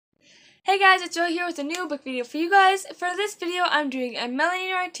Hey guys, it's Joe here with a new book video for you guys. For this video, I'm doing a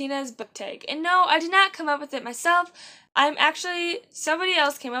Melanie Martinez book tag. And no, I did not come up with it myself. Somebody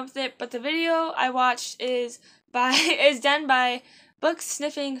else came up with it, but the video I watched is done by Book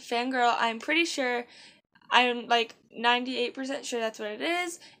Sniffing Fangirl. I'm pretty sure, I'm like 98% sure that's what it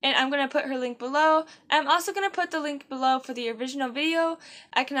is, and I'm going to put her link below. I'm also going to put the link below for the original video.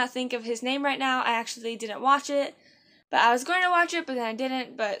 I cannot think of his name right now. I actually didn't watch it. But I was going to watch it, but then I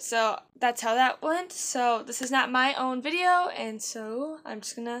didn't, so that's how that went. So this is not my own video, and so I'm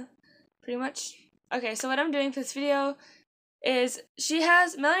just gonna okay, so what I'm doing for this video is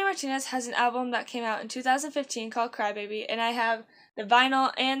Melanie Martinez has an album that came out in 2015 called Crybaby, and I have the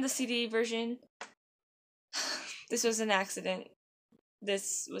vinyl and the CD version. This was an accident.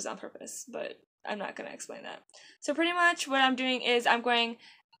 This was on purpose, but I'm not gonna explain that. So pretty much what I'm doing is I'm going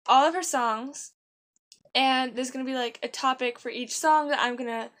all of her songs, and there's going to be like a topic for each song that I'm going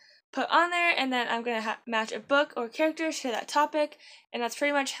to put on there, and then I'm going to match a book or character to that topic, and that's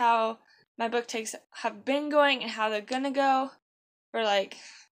pretty much how my book takes have been going and how they're going to go. For like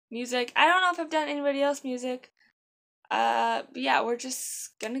music, I don't know if I've done anybody else music, but yeah, we're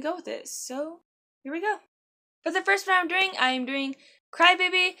just going to go with it. So here we go. For the first one I am doing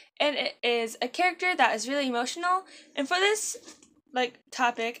Crybaby, and it is a character that is really emotional, and for this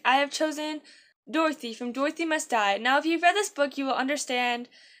topic, I have chosen Dorothy from Dorothy Must Die. Now, if you've read this book, you will understand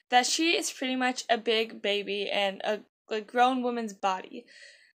that she is pretty much a big baby and a grown woman's body.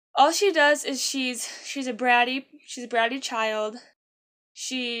 All she does is she's a bratty child.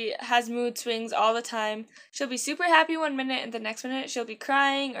 She has mood swings all the time. She'll be super happy one minute, and the next minute she'll be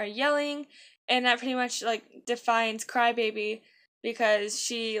crying or yelling, and that pretty much defines Crybaby, because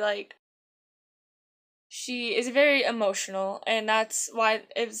she is very emotional, and that's why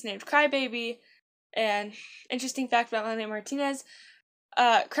it was named Crybaby. And interesting fact about Melanie Martinez,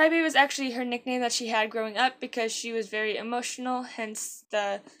 Crybaby was actually her nickname that she had growing up because she was very emotional, hence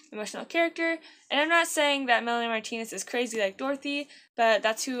the emotional character. And I'm not saying that Melanie Martinez is crazy like Dorothy, but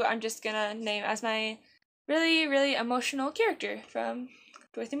that's who I'm just gonna name as my really, really emotional character from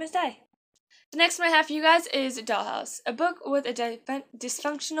Dorothy Must Die. The next one I have for you guys is Dollhouse, a book with a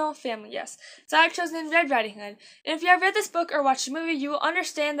dysfunctional family, yes. So I've chosen Red Riding Hood. And if you have read this book or watched the movie, you will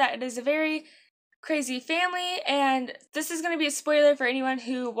understand that it is a very crazy family, and this is going to be a spoiler for anyone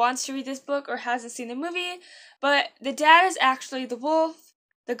who wants to read this book or hasn't seen the movie, but the dad is actually the wolf,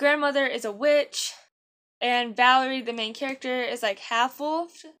 the grandmother is a witch, and Valerie, the main character, is half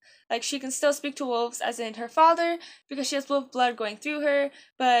wolf. She can still speak to wolves, as in her father, because she has wolf blood going through her,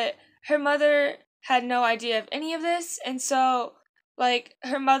 but her mother had no idea of any of this, and so her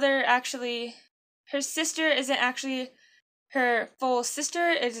sister isn't actually her full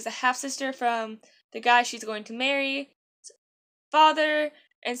sister. It is a half-sister from the guy she's going to marry, father,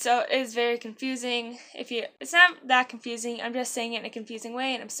 and so it is very confusing. It's not that confusing, I'm just saying it in a confusing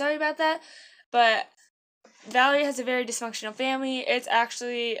way, and I'm sorry about that, but Valerie has a very dysfunctional family. It's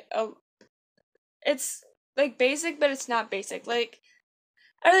actually it's basic, but it's not basic. I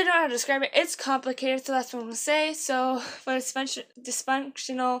really don't know how to describe it. It's complicated, so that's what I'm going to say. So for a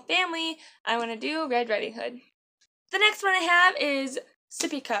dysfunctional family, I want to do Red Riding Hood. The next one I have is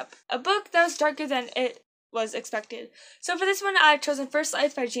Sippy Cup, a book that was darker than it was expected. So for this one, I've chosen First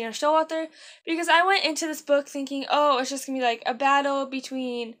Life by Gina Showalter, because I went into this book thinking, oh, it's just going to be a battle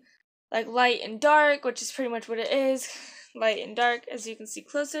between light and dark, which is pretty much what it is, light and dark, as you can see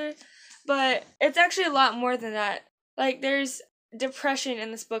closer. But it's actually a lot more than that. There's depression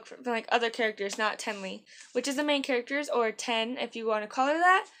in this book from other characters, not Tenley, which is the main characters, or Ten if you want to call her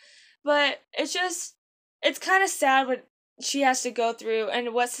that. But it's kind of sad what she has to go through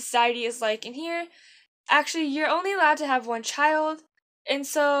and what society is like in here. Actually, you're only allowed to have one child, and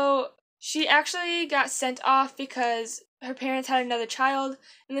so she actually got sent off because her parents had another child,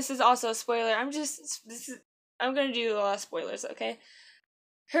 and this is also a spoiler. I'm gonna do a lot of spoilers, okay?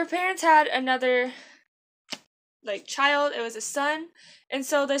 Her parents had another child. It was a son, and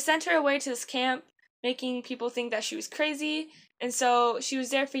so they sent her away to this camp, making people think that she was crazy. And so she was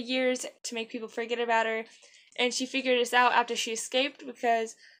there for years to make people forget about her, and she figured this out after she escaped,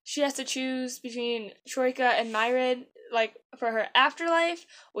 because she has to choose between Troika and Myrid, for her afterlife,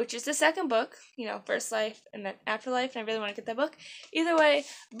 which is the second book, First Life and then Afterlife, and I really want to get that book. Either way,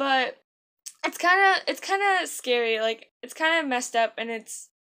 but it's kind of scary, it's kind of messed up, and it's,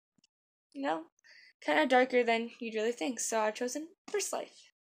 kind of darker than you'd really think, so I've chosen First Life.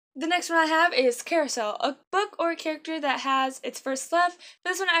 The next one I have is Carousel, a book or a character that has its first love. For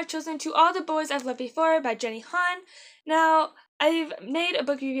this one, I've chosen To All the Boys I've Loved Before by Jenny Han. Now, I've made a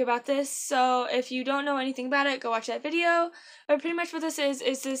book review about this, so if you don't know anything about it, go watch that video. But pretty much what this is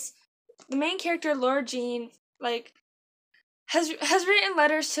this the main character, Laura Jean, like, has written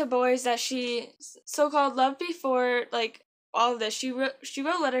letters to boys that she so-called loved before, like, all of this. She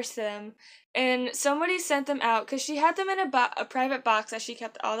wrote letters to them, and somebody sent them out because she had them in a private box that she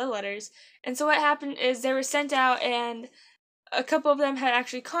kept all the letters. And so what happened is they were sent out, and a couple of them had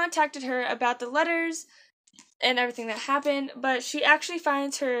actually contacted her about the letters and everything that happened, but she actually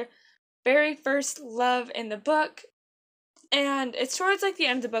finds her very first love in the book, and it's towards like the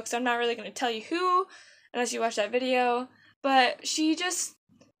end of the book, so I'm not really going to tell you who unless you watch that video. But she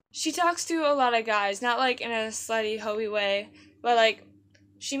talks to a lot of guys, not like in a slutty hoey way, but like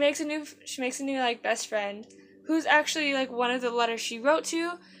she makes a new like best friend who's actually like one of the letters she wrote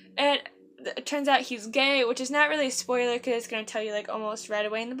to, and it turns out he's gay, which is not really a spoiler because it's going to tell you like almost right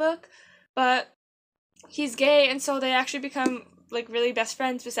away in the book, but he's gay, and so they actually become like really best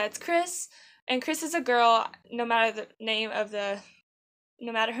friends besides Chris. And Chris is a girl, no matter her name,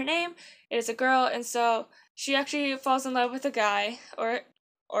 it is a girl, and so she actually falls in love with a guy or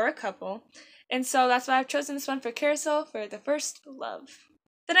a couple. And so that's why I've chosen this one for Carousel for the first love.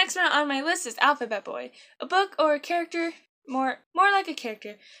 The next one on my list is Alphabet Boy, a book or a character, more like a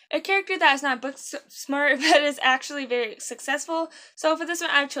character that is not book smart but is actually very successful. So for this one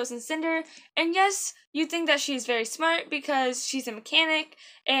I've chosen Cinder, and yes, you think that she's very smart because she's a mechanic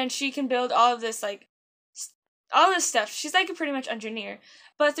and she can build all of this like all this stuff. She's like a pretty much engineer.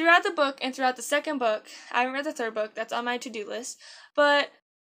 But throughout the book and throughout the second book, I haven't read the third book, that's on my to-do list, but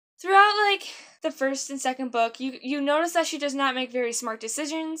throughout like the first and second book, you notice that she does not make very smart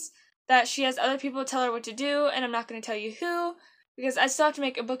decisions, that she has other people tell her what to do, and I'm not going to tell you who, because I still have to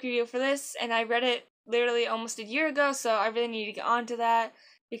make a book review for this, and I read it literally almost a year ago, so I really need to get on to that,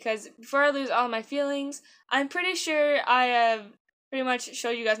 because before I lose all my feelings, I'm pretty sure I have pretty much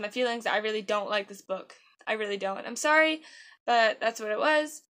showed you guys my feelings that I really don't like this book. I really don't. I'm sorry, but that's what it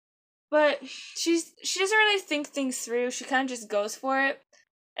was. But she doesn't really think things through. She kind of just goes for it.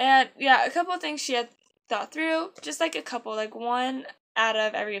 And yeah, a couple of things she had thought through, just like a couple, like 1 out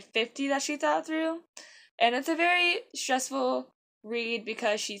of every 50 that she thought through. And it's a very stressful read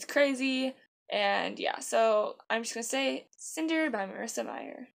because she's crazy. And yeah, so I'm just gonna say Cinder by Marissa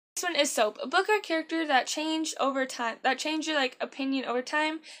Meyer. Next one is Soap, a book or character that changed over time, that changed your like opinion over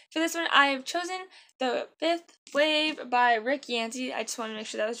time. For this one, I have chosen The Fifth Wave by Rick Yancey. I just want to make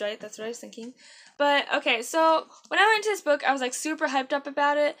sure that was right. That's what I was thinking. But okay, so when I went into this book, I was like super hyped up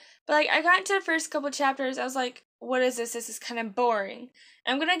about it. But like I got into the first couple chapters, I was like, what is this? This is kind of boring.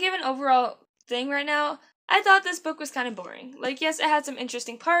 And I'm gonna give an overall thing right now. I thought this book was kind of boring. Like, yes, it had some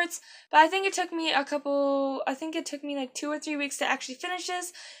interesting parts, but I think it took me like 2 or 3 weeks to actually finish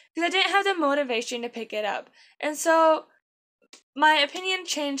this because I didn't have the motivation to pick it up. And so my opinion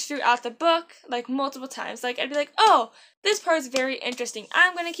changed throughout the book, like multiple times. Like, I'd be like, oh, this part is very interesting.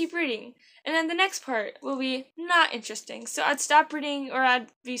 I'm going to keep reading. And then the next part will be not interesting. So I'd stop reading, or I'd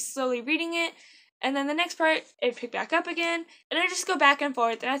be slowly reading it. And then the next part, it'd pick back up again, and I'd just go back and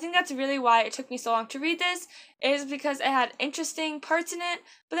forth. And I think that's really why it took me so long to read this, is because it had interesting parts in it,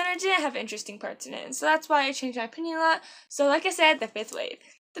 but then I didn't have interesting parts in it. And so that's why I changed my opinion a lot. So like I said, The Fifth Wave.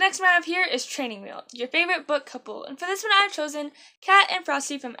 The next one I have here is Training Wheel, your favorite book couple. And for this one, I've chosen Kat and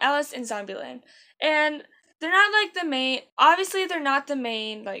Frosty from Alice in Zombieland. And they're not like the main, obviously they're not the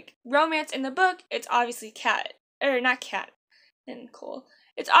main like romance in the book. It's obviously Kat, or not Kat and Cole.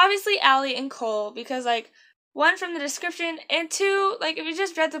 It's obviously Allie and Cole, because like 1, from the description, and 2, like if you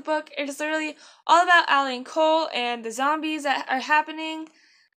just read the book, it is literally all about Allie and Cole and the zombies that are happening.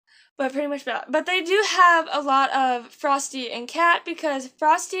 But pretty much about. But they do have a lot of Frosty and Kat, because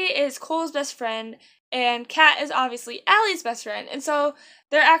Frosty is Cole's best friend and Kat is obviously Allie's best friend. And so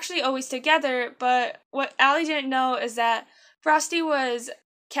they're actually always together, but what Allie didn't know is that Frosty was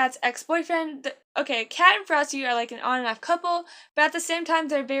Kat's ex-boyfriend. Okay, Kat and Frosty are like an on and off couple, but at the same time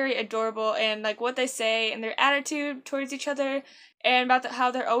they're very adorable, and like what they say and their attitude towards each other, and about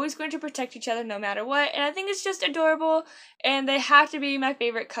how they're always going to protect each other no matter what. And I think it's just adorable, and they have to be my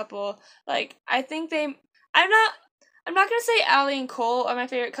favorite couple. Like, I think I'm not gonna say Allie and Cole are my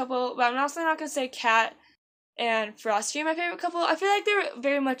favorite couple, but I'm also not gonna say Kat and Frosty are my favorite couple. I feel like they're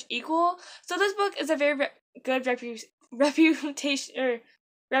very much equal. So this book is a very good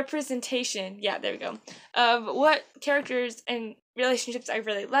representation, yeah, there we go, of what characters and relationships I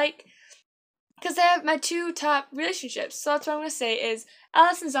really like, because they have my 2 top relationships. So that's what I'm going to say is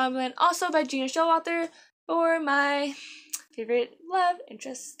Alice in Zombieland, also by Gina Showalter, for my favorite love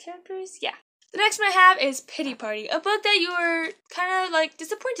interest characters, yeah. The next one I have is Pity Party, a book that you were kind of like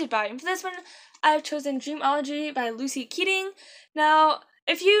disappointed by. And for this one, I've chosen Dreamology by Lucy Keating. Now,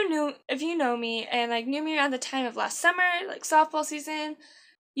 if you know me and like knew me around the time of last summer, like softball season,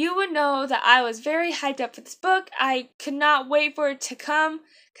 you would know that I was very hyped up for this book. I could not wait for it to come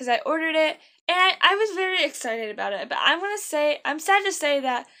because I ordered it, and I was very excited about it. But I'm sad to say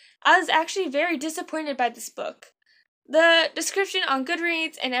that I was actually very disappointed by this book. The description on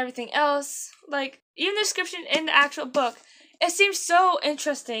Goodreads and everything else, like even the description in the actual book, it seemed so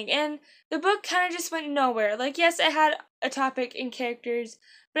interesting, and the book kind of just went nowhere. Like, yes, it had a topic and characters,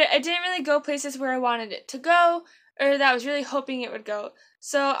 but it didn't really go places where I wanted it to go, or that I was really hoping it would go.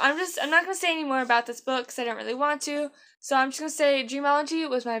 So I'm not going to say any more about this book because I don't really want to. So I'm just going to say Dreamology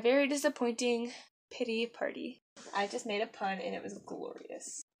was my very disappointing pity party. I just made a pun and it was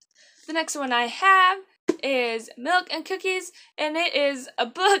glorious. The next one I have is Milk and Cookies, and it is a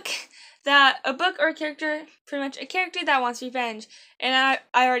book or a character, pretty much a character that wants revenge. And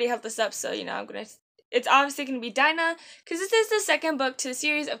I already have this up, so it's obviously going to be Dinah, because this is the second book to the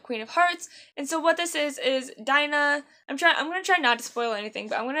series of Queen of Hearts. And so what this is Dinah, I'm going to try not to spoil anything,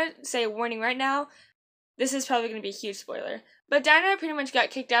 but I'm going to say a warning right now. This is probably going to be a huge spoiler. But Dinah pretty much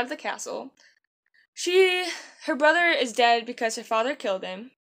got kicked out of the castle. Her brother is dead because her father killed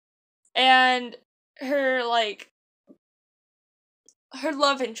him. And her love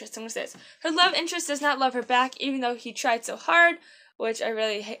interest, I'm going to say this. Her love interest does not love her back, even though he tried so hard, which I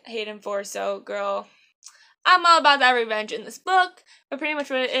really hate him for. So, girl, I'm all about that revenge in this book. But pretty much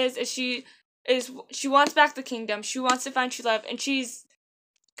what it is she wants back the kingdom. She wants to find true love, and she's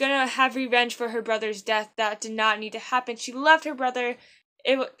gonna have revenge for her brother's death that did not need to happen. She loved her brother.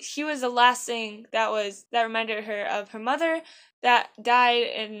 He was the last thing that reminded her of her mother that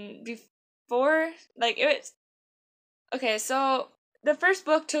died before. Okay, so the first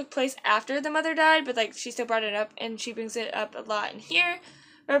book took place after the mother died, but she still brought it up, and she brings it up a lot in here.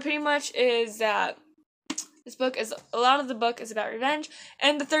 But pretty much is that a lot of the book is about revenge.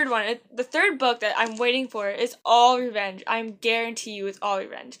 And the third book that I'm waiting for is all revenge. I'm guarantee you it's all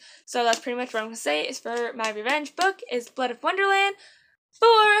revenge. So that's pretty much what I'm going to say is for my revenge book is Blood of Wonderland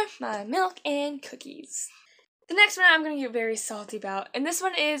for my Milk and Cookies. The next one I'm going to get very salty about, and this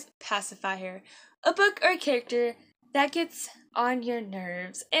one is Pacify Her, a book or a character that gets on your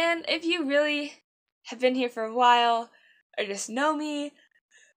nerves. And if you really have been here for a while or just know me,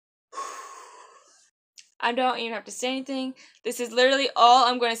 I don't even have to say anything. This is literally all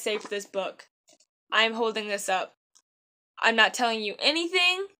I'm going to say for this book. I'm holding this up. I'm not telling you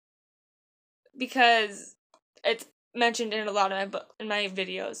anything because it's mentioned in a lot of my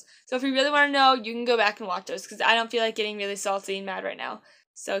videos. So if you really want to know, you can go back and watch those because I don't feel like getting really salty and mad right now.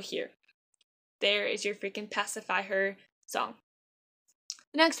 So there is your freaking Pacify Her song.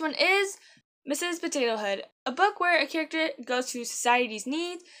 The next one is Mrs. Potato Head, a book where a character goes to society's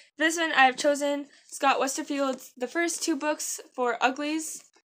needs. This one I have chosen Scott Westerfeld's the first two books for Uglies,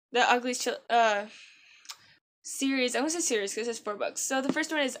 the Uglies series. I'm going to say series because there's 4 books. So the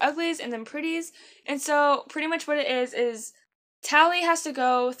first one is Uglies and then Pretties. And so pretty much what it is Tally has to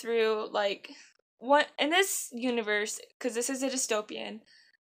go through in this universe, because this is a dystopian,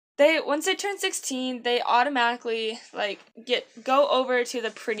 once they turn 16, they automatically go over to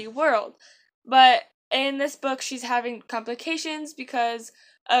the pretty world. But in this book, she's having complications because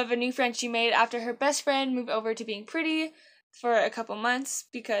of a new friend she made after her best friend moved over to being pretty for a couple months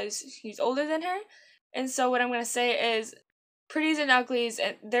because he's older than her. And so what I'm going to say is Pretties and Uglies,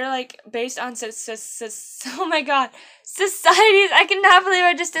 and they're based on oh my god, societies. I cannot believe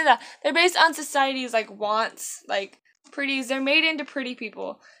I just did that. They're based on society's wants. Pretties, they're made into pretty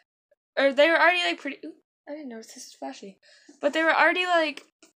people. Or they were already pretty. Ooh, I didn't notice this is flashy. But they were already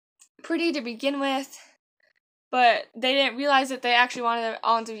pretty to begin with, but they didn't realize that they actually wanted them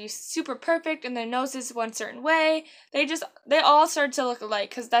all to be super perfect and their noses one certain way. They all started to look alike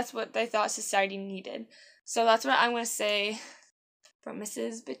because that's what they thought society needed. So that's what I'm going to say from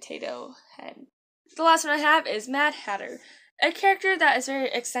Mrs. Potato Head. The last one I have is Mad Hatter, a character that is very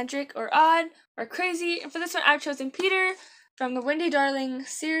eccentric or odd or crazy. And for this one, I've chosen Peter from the Wendy Darling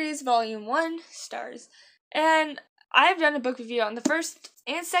series, Volume 1, Stars. And I've done a book review on the first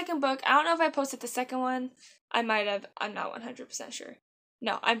and second book. I don't know if I posted the second one. I might have. I'm not 100% sure.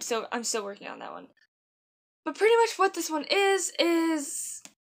 No, I'm still working on that one. But pretty much what this one is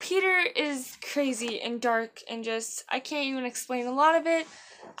Peter is crazy and dark and just, I can't even explain a lot of it.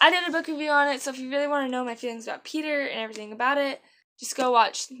 I did a book review on it, so if you really want to know my feelings about Peter and everything about it, just go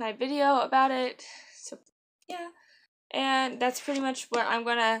watch my video about it. So, yeah. And that's pretty much what I'm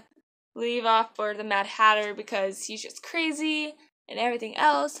going to leave off for the Mad Hatter because he's just crazy and everything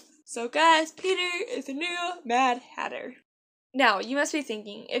else. So guys, Peter is the new Mad Hatter. Now, you must be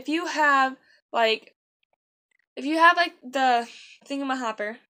thinking, if you have the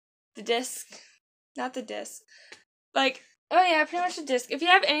thingamahopper, the disc, not the disc, Oh yeah, pretty much the disc. If you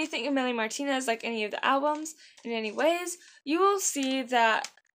have anything of Melanie Martinez, like any of the albums in any ways, you will see that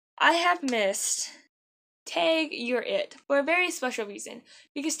I have missed Tag You're It for a very special reason.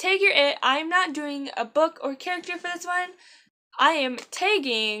 Because Tag You're It, I'm not doing a book or character for this one. I am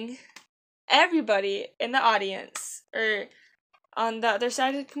tagging everybody in the audience, or on the other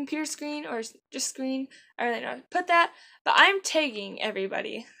side of the computer screen, or just screen. I really don't know how to put that, but I'm tagging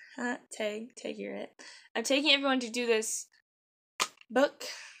everybody. Tag You're It. I'm taking everyone to do this book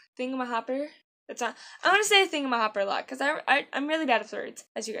thingamahopper. That's not. I want to say thingamahopper a lot because I'm really bad at words,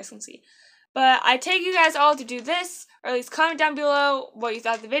 as you guys can see. But I take you guys all to do this, or at least comment down below what you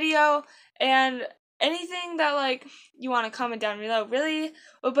thought of the video, and anything that like you want to comment down below. Really,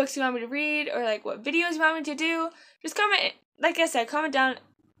 what books you want me to read, or like what videos you want me to do. Just comment. Like I said, comment down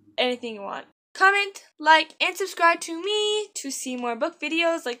anything you want. Comment, like, and subscribe to me to see more book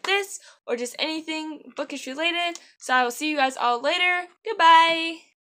videos like this, or just anything bookish related. So I will see you guys all later. Goodbye!